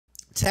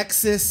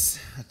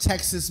A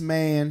Texas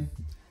man,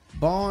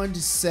 bond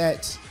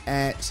set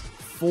at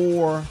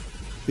 $4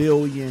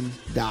 billion.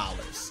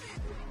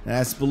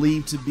 That's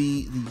believed to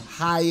be the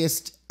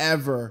highest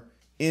ever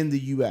in the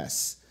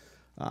U.S.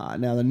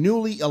 Now, the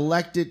newly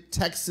elected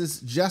Texas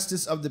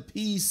Justice of the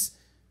Peace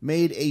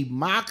made a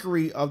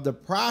mockery of the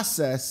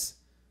process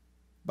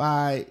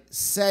by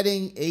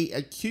setting a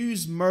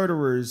accused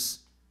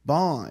murderer's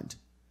bond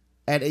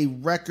at a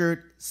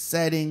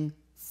record-setting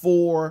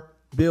 $4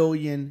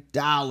 billion.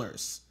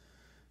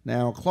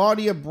 Now,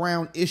 Claudia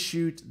Brown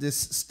issued this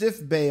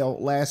stiff bail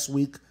last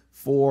week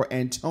for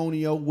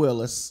Antonio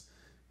Willis.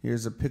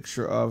 Here's a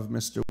picture of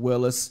Mr.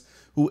 Willis,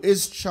 who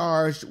is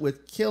charged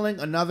with killing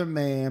another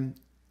man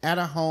at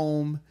a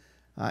home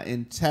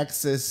in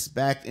Texas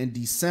back in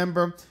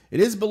December. It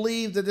is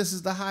believed that this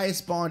is the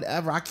highest bond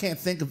ever. I can't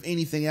think of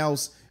anything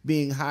else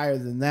being higher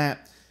than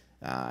that.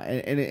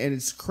 And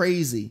it's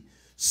crazy.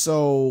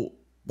 So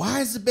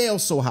why is the bail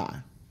so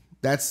high?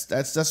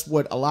 That's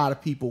what a lot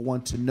of people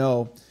want to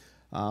know.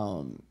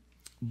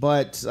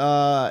 But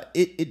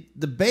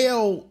the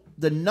bail,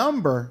 the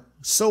number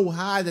so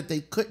high that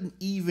they couldn't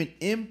even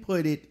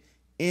input it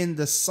in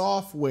the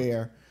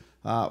software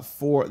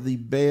for the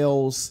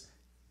Bales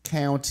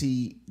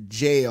County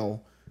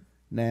Jail.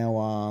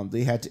 Now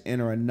they had to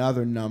enter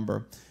another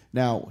number.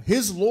 Now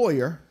his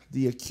lawyer,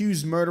 the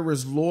accused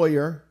murderer's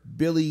lawyer,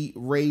 Billy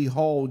Ray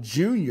Hall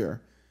Jr.,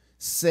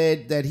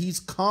 said that he's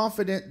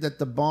confident that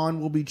the bond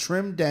will be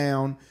trimmed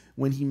down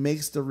when he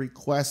makes the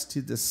request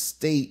to the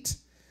state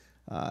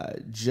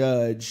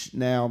judge.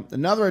 Now,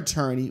 another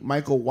attorney,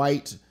 Michael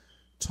White,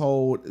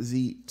 told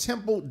the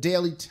Temple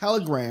Daily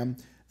Telegram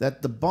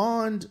that the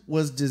bond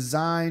was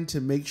designed to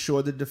make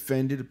sure the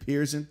defendant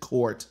appears in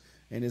court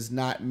and is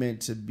not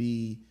meant to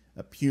be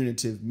a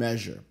punitive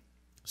measure.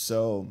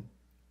 So,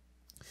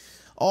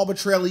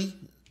 arbitrarily,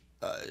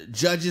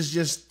 judges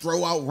just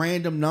throw out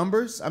random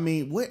numbers. I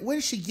mean, where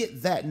did she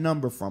get that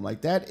number from?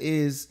 Like, that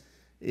is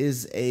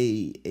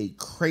a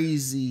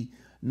crazy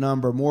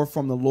number. More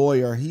from the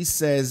lawyer. He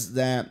says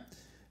that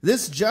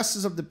this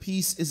justice of the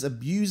peace is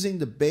abusing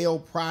the bail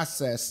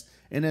process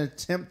in an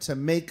attempt to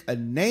make a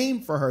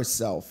name for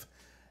herself,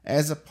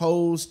 as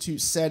opposed to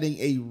setting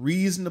a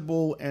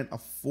reasonable and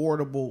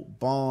affordable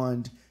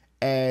bond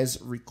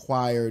as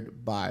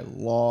required by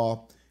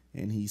law.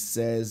 And he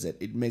says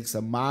that it makes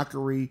a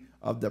mockery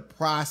of the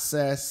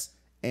process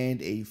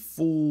and a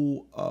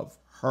fool of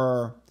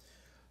her.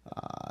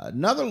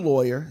 Another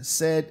lawyer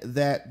said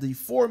that the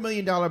 $4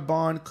 million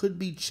bond could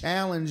be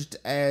challenged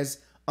as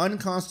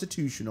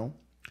unconstitutional.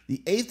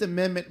 The Eighth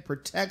Amendment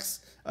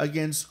protects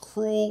against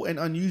cruel and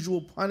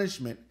unusual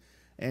punishment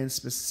and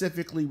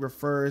specifically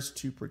refers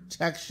to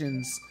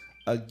protections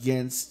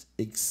against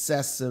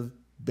excessive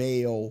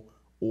bail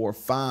or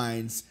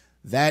fines.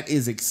 That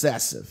is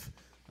excessive.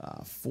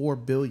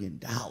 $4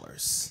 billion.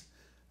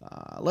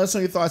 Let us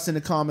know your thoughts in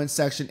the comments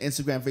section.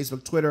 Instagram,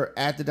 Facebook, Twitter,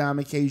 at The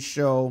Diamond K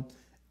Show,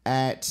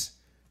 at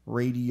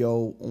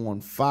Radio on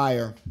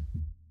Fire.